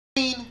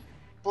playing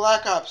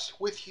Black Ops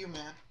with you,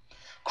 man.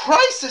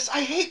 Crisis!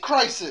 I hate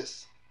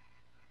Crisis!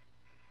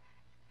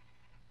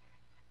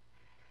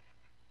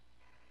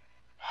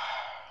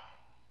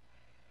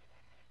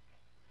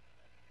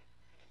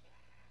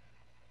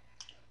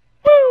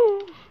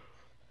 Woo!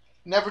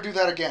 Never do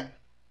that again.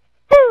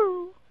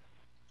 Woo! Oh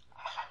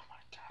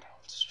my god, I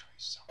will destroy you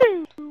so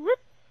much.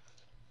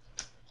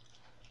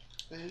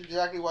 This is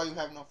exactly why you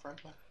have no friends,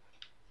 man.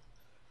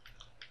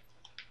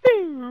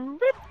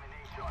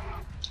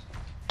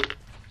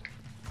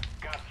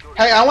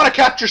 Hey, I want to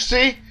capture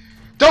C!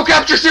 Don't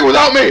capture C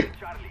without me!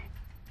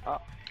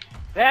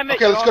 Damn it,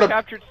 Okay, let's you go all to-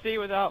 captured C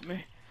without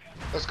me.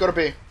 Let's go to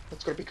B.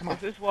 Let's go to B, come on.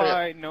 This is Hurry up.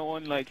 why no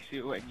one likes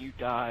you and you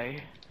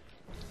die.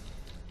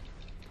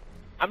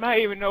 I might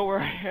even know where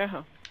I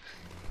am.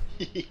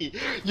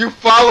 You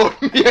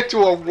followed me into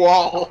a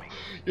wall.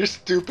 You're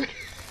stupid.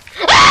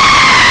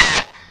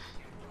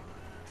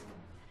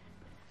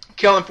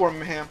 Kill him for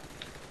me, Ham.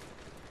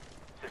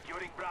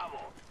 Securing Bravo.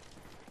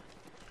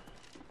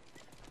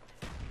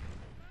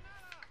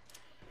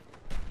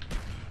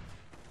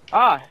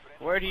 Ah,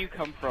 where do you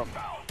come from?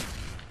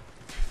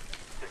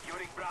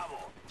 Securing Bravo.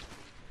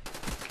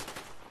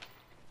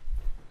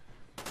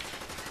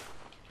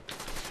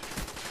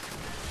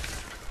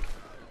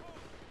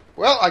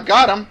 Well, I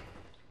got him.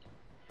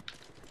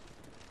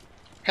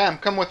 Ham,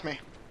 come with me.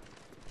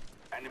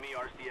 Enemy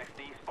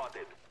RCXD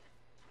spotted.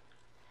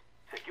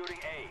 Securing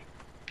A.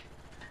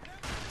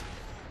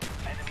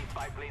 Enemy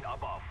spy plane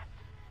above.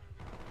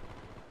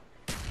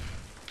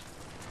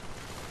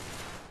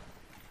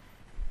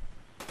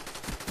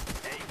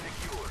 A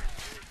secure.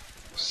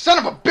 Son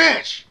of a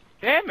bitch!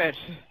 Damn it!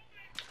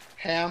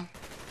 Ham,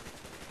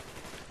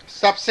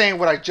 stop saying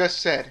what I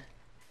just said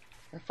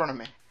in front of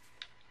me.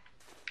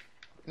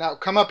 Now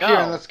come up here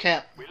No. and let's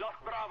camp. We lost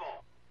Bravo.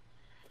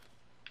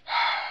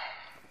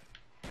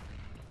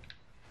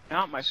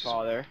 Not my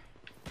father.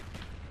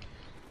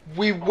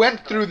 We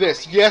went through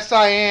this. Yes,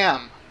 I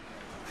am.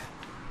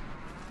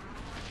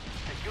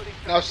 Securing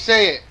Now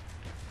say it.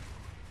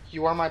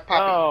 You are my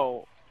puppy.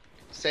 No.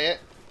 Say it.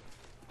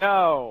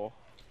 No.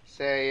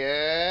 Say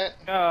it.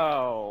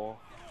 No.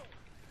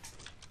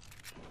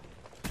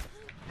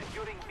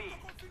 Securing B.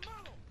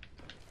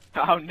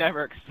 I'll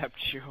never accept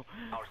you.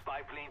 Our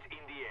spy planes in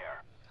the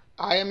air.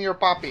 I am your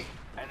puppy.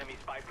 Enemy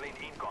spy plane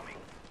incoming.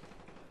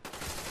 B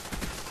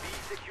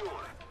secure.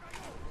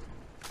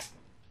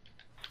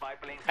 Spy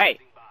plane Hey.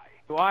 standing by.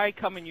 Do I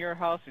come in your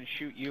house and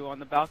shoot you on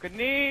the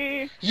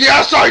balcony?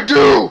 Yes, I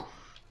do!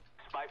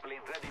 Spy plane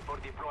ready for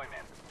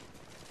deployment.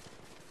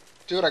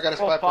 Dude, I got a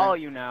spy I'll follow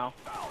plane. you now.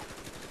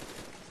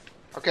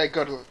 Okay,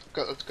 good.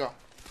 Let's go.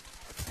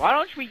 Why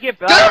don't we get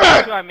Damn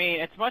back it! to? I mean,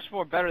 it's much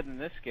more better than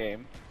this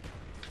game.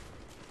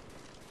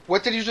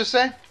 What did you just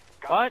say?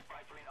 What? Spy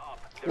plane up.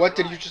 What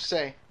did you just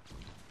say?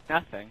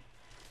 Nothing.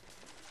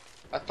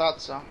 I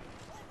thought so.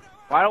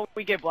 Why don't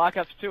we get Black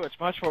Ops 2? It's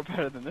much more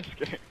better than this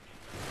game.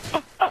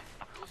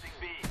 Losing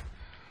B.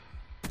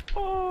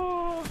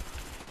 Oh.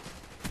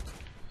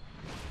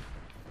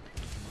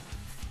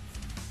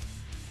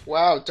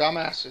 Wow,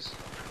 dumbasses.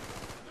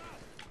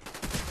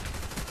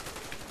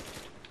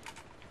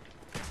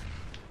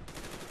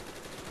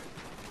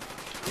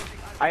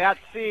 I got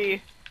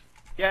C.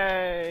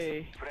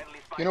 Yay. Friendly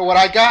spy You know what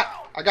I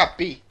got? I got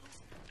B.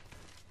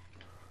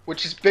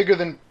 Which is bigger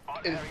than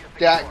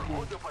that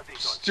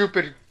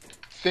stupid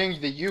thing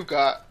that you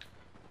got.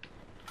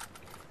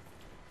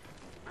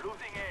 Losing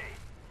A.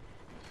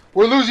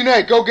 We're losing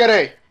A. Go get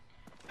A.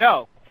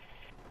 No.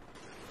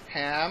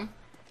 Ham.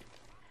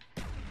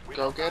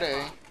 Go get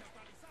A.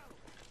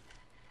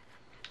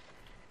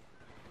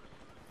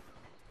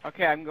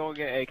 Okay, I'm going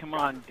to get A. Come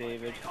on,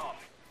 David. Up.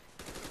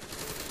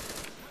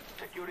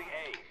 Securing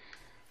A.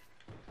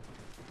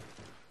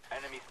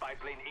 Enemy spy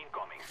plane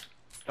incoming.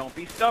 Don't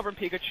be stubborn,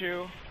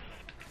 Pikachu.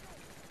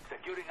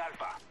 Securing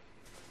Alpha.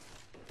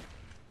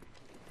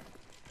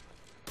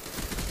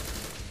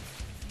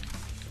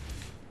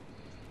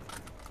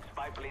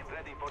 Spy plane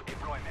ready for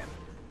deployment.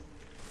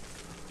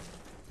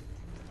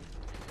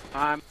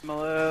 I'm a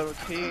little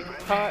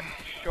teapot,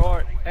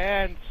 short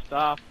and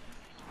stuff.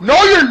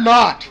 No, you're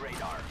not!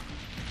 Radar.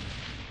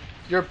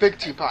 You're a big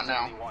teapot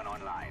now. One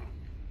online.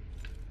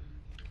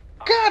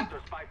 God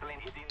Our spy plane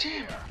is in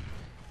damn. the air.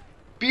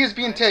 B is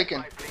being taken.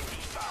 Spy plane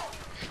inbound.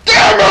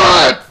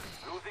 Damn it!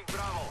 Losing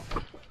Bravo.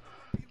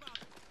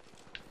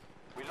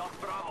 We lost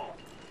Bravo.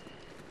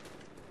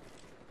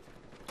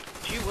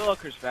 Gee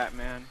Willikers,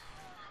 Batman.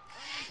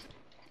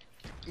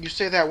 You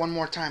say that one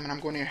more time and I'm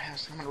going to your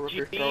house. I'm going to rip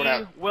your Gee throat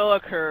out.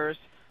 Willikers,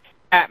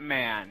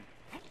 Batman.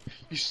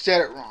 You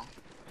said it wrong.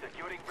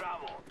 Securing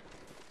Bravo.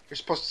 You're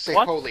supposed to say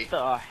What holy.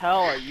 the hell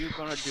are you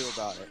gonna do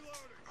about it?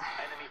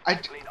 Enemy I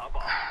spy plane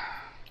above.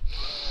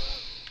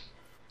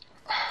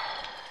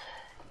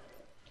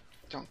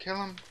 Don't kill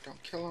him.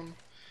 Don't kill him.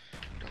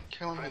 Don't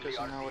kill him. He Friendly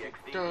doesn't know what it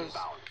RCXD does.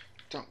 inbound.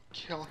 Don't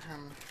kill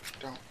him.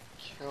 Don't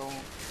kill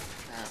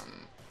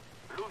him.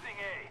 Losing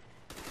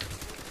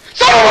A.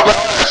 Son of a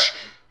bitch!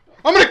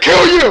 I'm gonna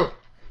kill you!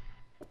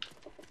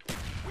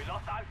 We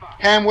lost Alpha.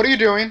 Ham, what are you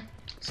doing?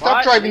 Stop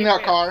What? driving Leave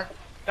that me- car.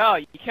 No,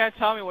 you can't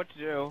tell me what to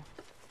do.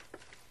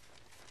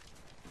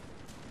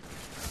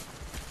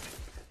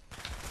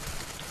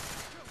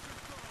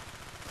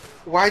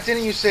 Why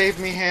didn't you save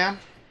me, Ham?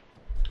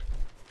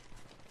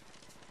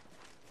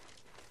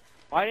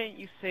 Why didn't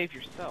you save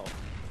yourself?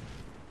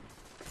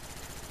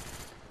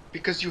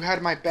 Because you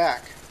had my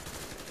back.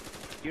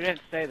 You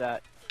didn't say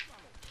that.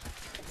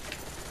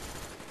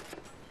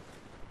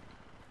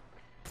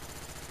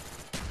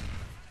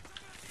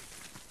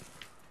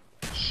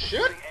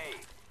 Shit! A.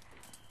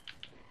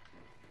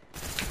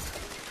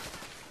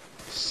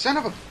 Son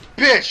of a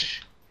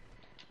bitch!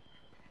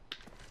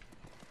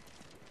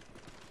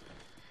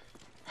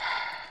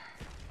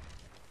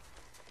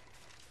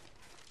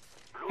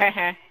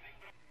 Heh.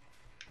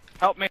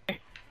 Help me.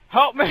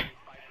 Help me!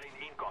 Spy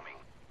plane incoming.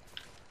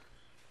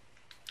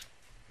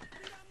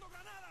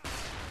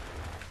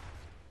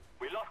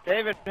 We lost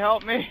David,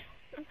 help me!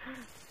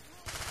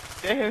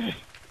 David!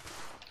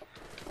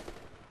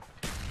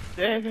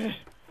 David!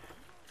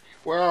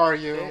 Where are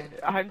you?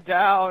 I'm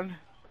down.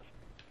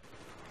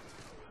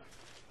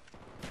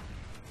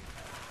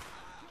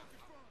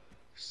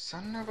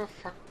 Son of a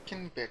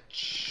fucking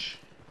bitch.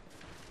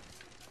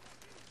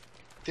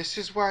 This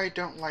is why I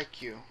don't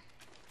like you.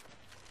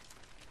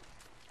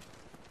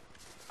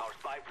 our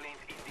spy planes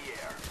in the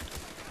air.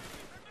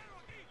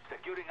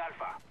 Securing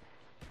Alpha.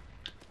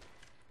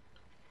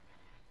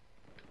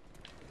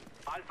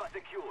 Alpha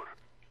secure.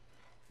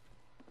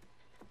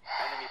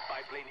 Enemy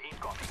spy plane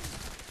incoming.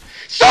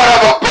 Son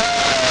of a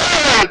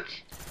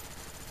bitch!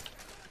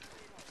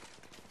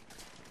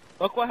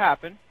 Look what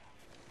happened.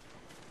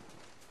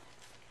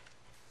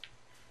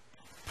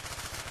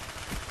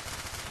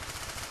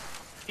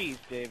 Jeez,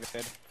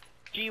 David.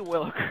 Gee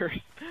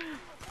Willikers.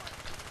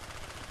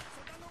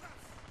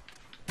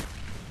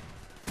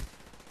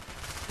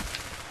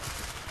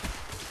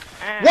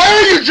 Why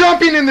are you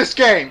jumping in this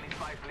game?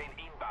 Spy plane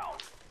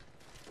inbound.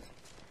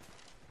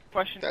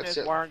 Question That's is,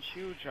 it. why aren't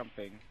you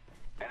jumping?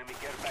 Enemy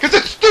care package. Cause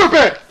it's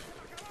stupid!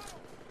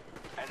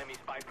 Enemy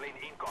spy plane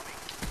incoming.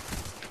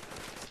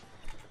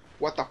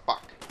 What the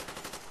fuck?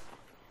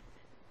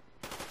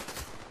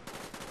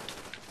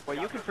 Well,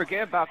 you can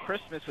forget about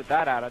Christmas with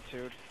that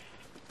attitude.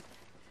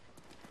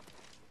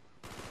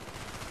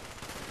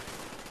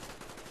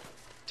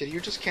 Did you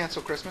just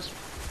cancel Christmas?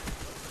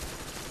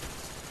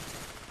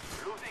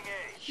 Losing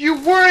A.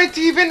 You weren't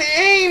even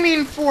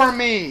aiming for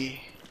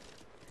me!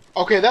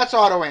 Okay, that's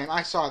auto aim.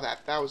 I saw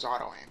that. That was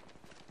auto aim.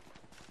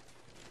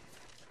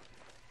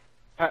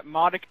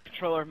 Modded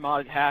controller,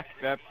 modded hack.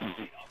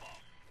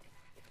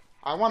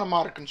 I want a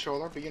modded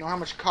controller, but you know how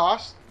much it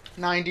costs?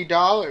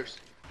 $90.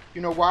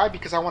 You know why?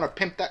 Because I want to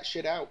pimp that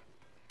shit out.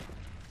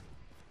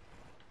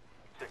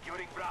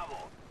 Securing Bravo.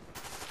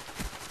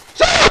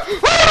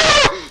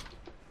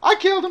 I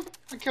killed him.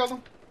 I killed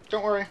him.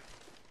 Don't worry.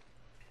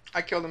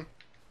 I killed him.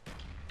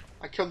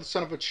 I killed the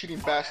son of a cheating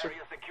bastard.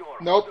 Area secure.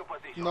 Nope. Hold your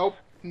position. Nope.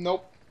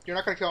 Nope. You're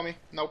not gonna kill me.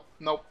 Nope.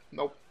 Nope.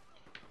 Nope.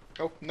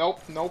 Nope. Nope.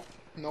 Nope.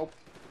 Nope.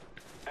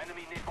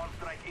 Enemy napalm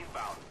strike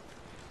inbound.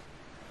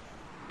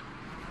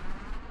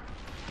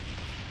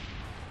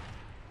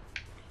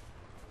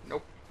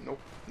 Nope. Nope.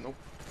 Nope.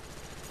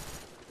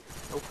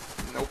 Nope.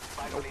 Nope.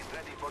 Spy Nope. plane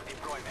ready for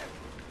deployment.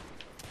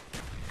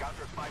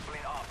 Counter spy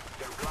plane up.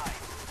 They're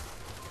blind.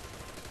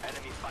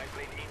 Enemy spy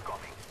plane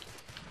incoming.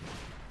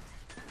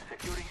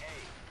 Securing A.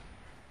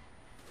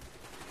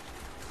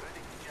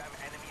 Ready to jam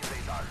enemy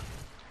radar.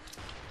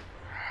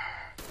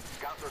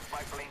 Counter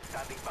spy plane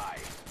standing by.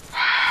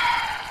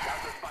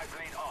 Counter spy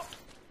plane up.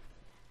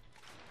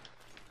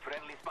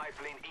 Friendly spy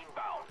plane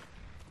inbound.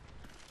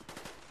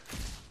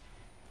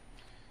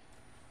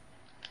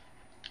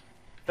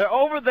 They're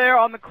over there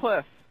on the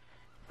cliff.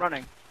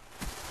 Running.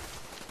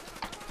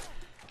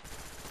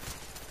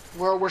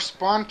 Well, we're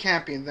spawn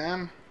camping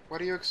them. What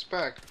do you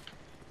expect?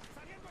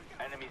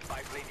 Enemy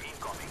spy plane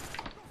incoming.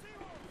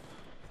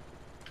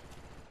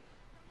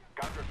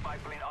 Counter spy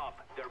plane up.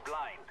 They're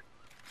blind.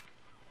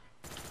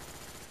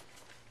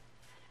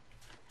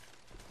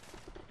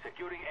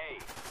 Securing A.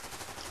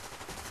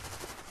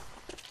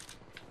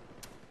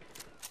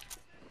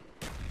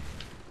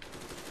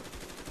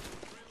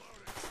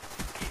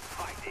 Keep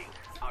fighting.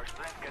 Our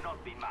strength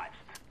cannot be matched.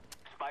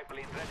 Spy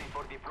plane ready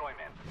for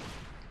deployment.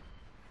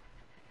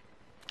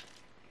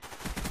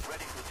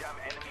 Ready to jam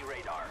enemy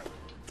radar.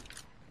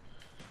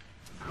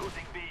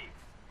 Losing B.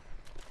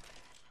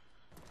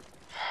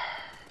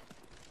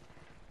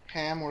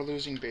 Ham, we're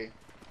losing B.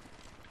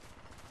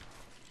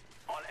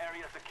 All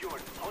areas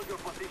secured. Hold your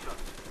position.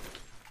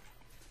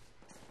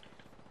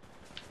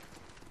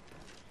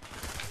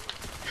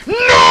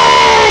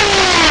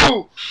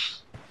 No!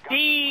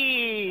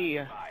 D.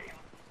 Spy.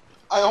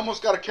 I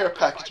almost got a care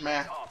package,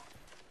 man. Up.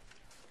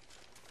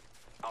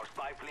 Our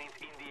spy planes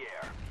in the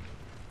air.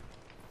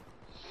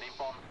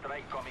 Napalm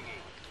strike coming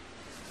in.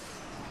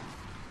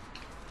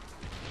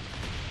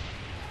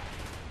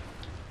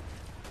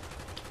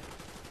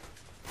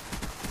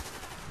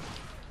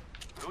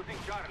 Losing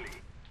Charlie.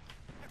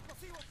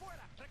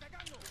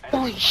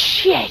 Holy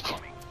shit!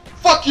 Coming.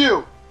 Fuck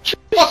you!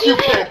 Fuck you,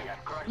 kid!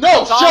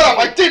 No, Zombie. shut up!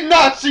 I did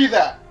not see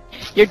that!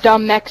 You're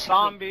dumb Mexican.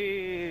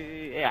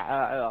 Zombie.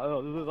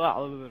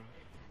 Yeah.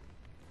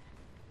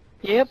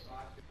 Yep.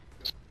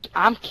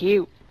 I'm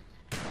cute.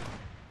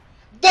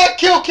 That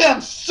kill cam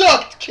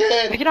sucked,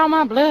 kid! Look at all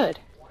my blood.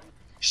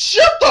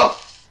 Shut the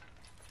f-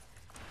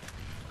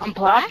 I'm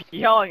black? Stop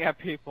yelling at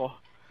people.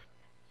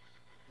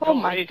 Oh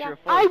Don't my raise god. your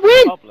voice I in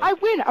win! public. I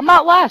win! I'm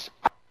not last.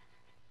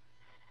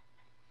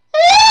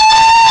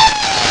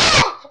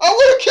 I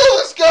wanna kill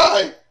this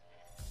guy!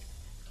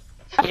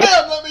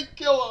 Damn, let me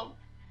kill him!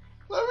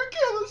 Let me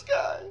kill this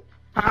guy!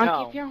 I don't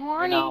No, keep you you're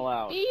horny. not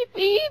allowed. Beep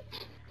beep.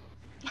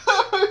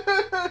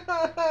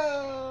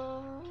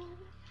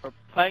 We're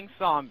playing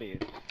zombies.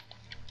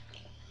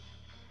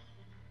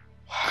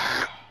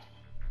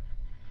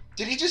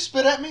 Did he just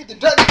spit at me?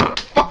 Did that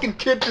fucking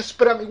kid just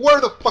spit at me? Where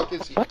the fuck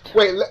is he? What?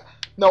 Wait,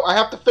 no, I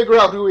have to figure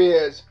out who he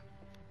is.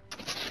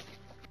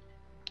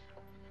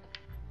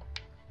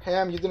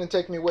 Ham, you didn't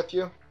take me with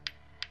you?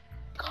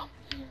 Come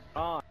here.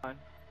 On.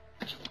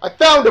 I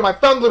found him! I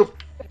found little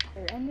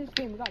In this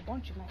game, we got a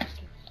bunch of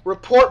Mexicans.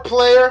 report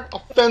player,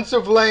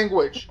 offensive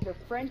language. They're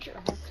French or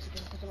Mexican.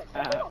 'Cause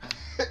they're like, oh.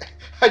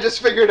 I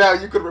just figured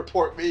out you could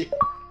report me.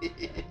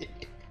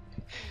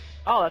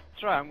 Oh,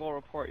 that's right. I'm gonna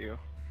report you.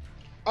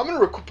 I'm gonna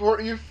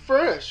report you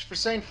first for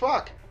saying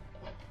fuck.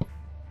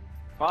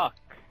 Fuck.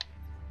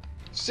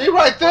 See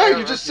right there,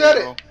 you just said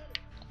it.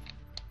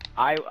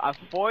 I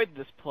avoid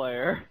this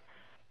player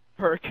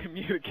for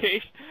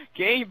communication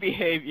game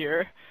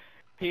behavior.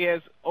 He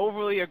is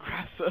overly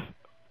aggressive.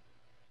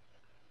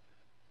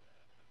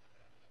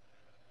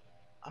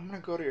 I'm gonna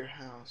go to your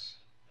house.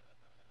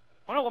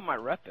 I wonder what my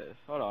rep is.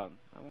 Hold on.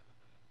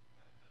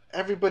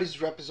 Everybody's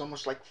rep is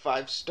almost like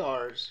 5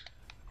 stars.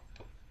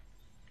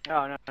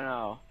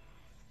 No.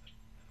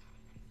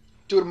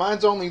 Dude,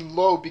 mine's only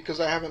low because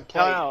I haven't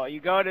played. No.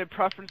 You go to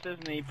preferences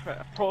and the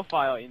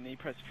profile and the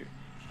press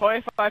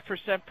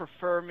 25%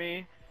 prefer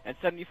me and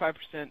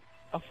 75%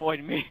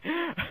 avoid me.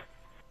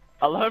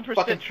 11%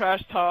 Fucking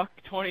trash talk,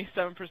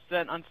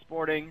 27%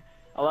 unsporting,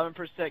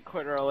 11%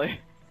 quit early.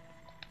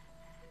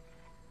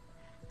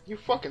 You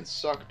fucking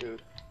suck,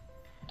 dude.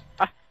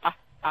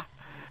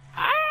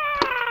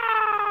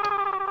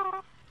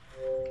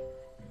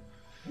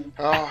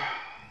 Oh.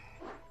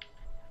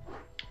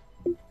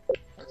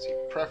 Let's see,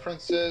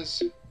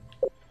 preferences.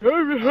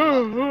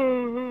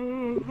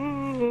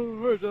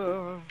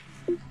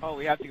 Oh,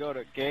 we have to go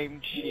to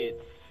game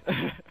sheets.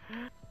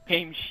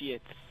 Game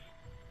sheets.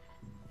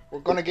 We're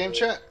going to game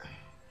chat?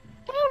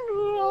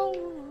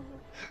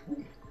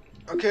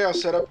 Okay, I'll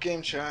set up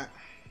game chat.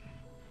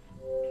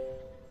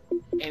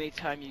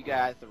 Anytime you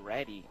guys are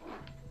ready.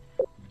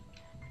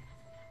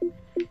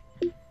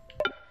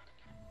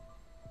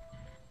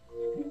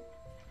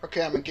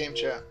 Okay, I'm in game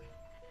chat.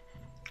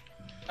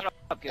 Shut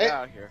up, get Hey.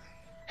 out of here.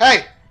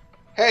 Hey!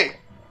 Hey!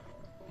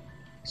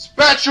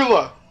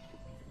 Spatula!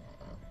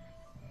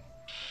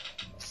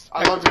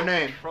 I love your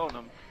name. Controlling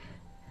them.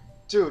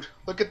 Dude,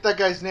 look at that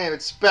guy's name.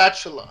 It's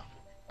Spatula.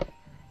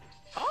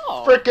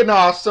 Oh! Freaking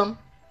awesome.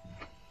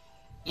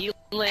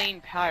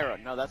 Elaine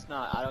Pyra. No, that's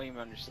not. I don't even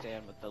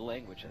understand what the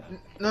language is.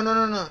 No.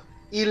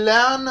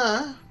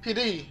 Ilana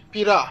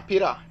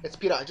Pira. It's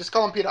Pira. Just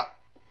call him Pira.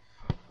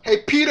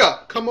 Hey,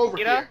 Pira, come over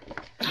Peter?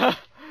 here.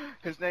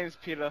 His name's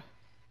Peter.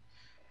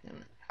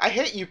 I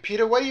hate you,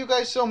 Peter. Why are you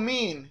guys so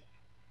mean?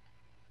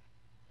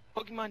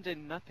 Pokemon did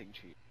nothing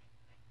to you.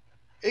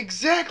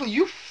 Exactly.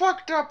 You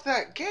fucked up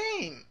that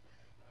game.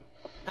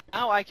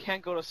 Now I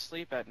can't go to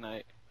sleep at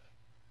night.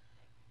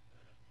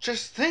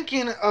 Just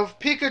thinking of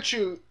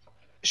Pikachu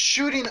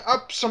shooting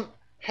up some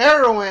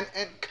heroin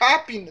and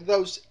copying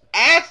those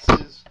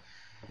asses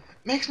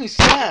makes me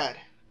sad.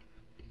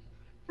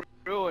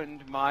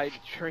 Ruined my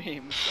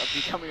dreams of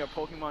becoming a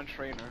Pokemon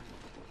trainer.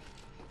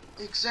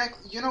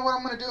 Exactly. You know what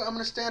I'm gonna do? I'm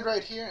gonna stand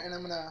right here and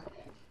I'm gonna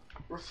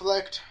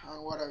reflect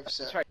on what I've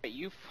said. That's right.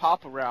 You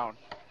hop around.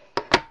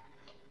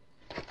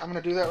 I'm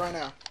gonna do that right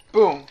now.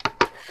 Boom.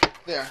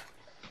 There.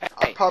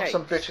 I'll pop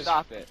some bitches.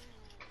 Stop it.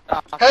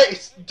 Stop it. Hey,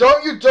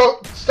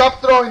 don't stop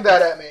throwing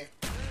that at me.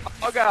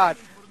 Oh God.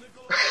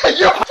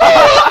 You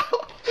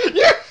fool!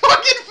 You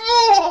fucking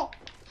fool!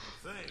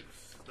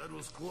 Thanks. That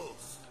was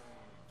close.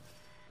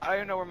 I don't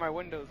even know where my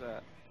window's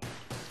at.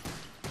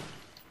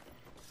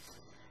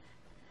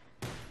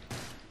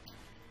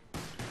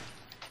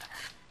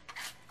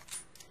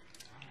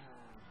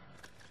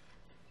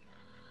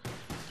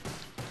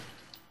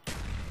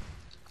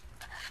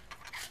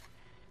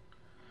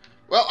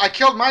 Well, I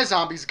killed my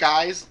zombies,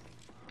 guys.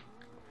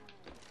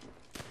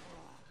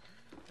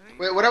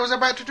 Wait, what I was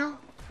about to do?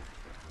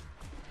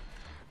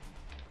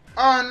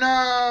 Oh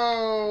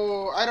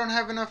no! I don't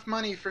have enough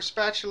money for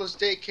Spatula's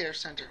daycare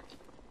center.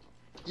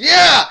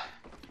 Yeah!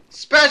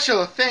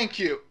 Spatula, thank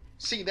you.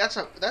 See, that's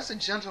a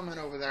gentleman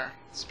over there.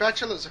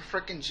 Spatula's a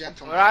freaking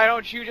gentleman. Why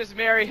don't you just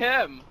marry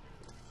him?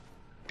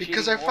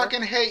 Because I cheating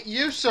fucking hate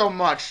you so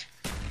much.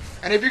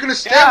 And if you're gonna Get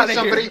stab outta at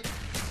somebody... here.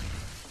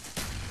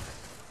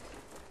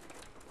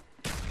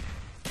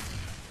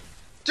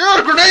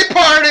 Dude, grenade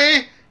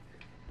party!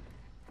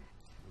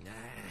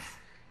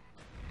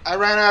 I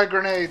ran out of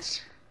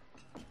grenades.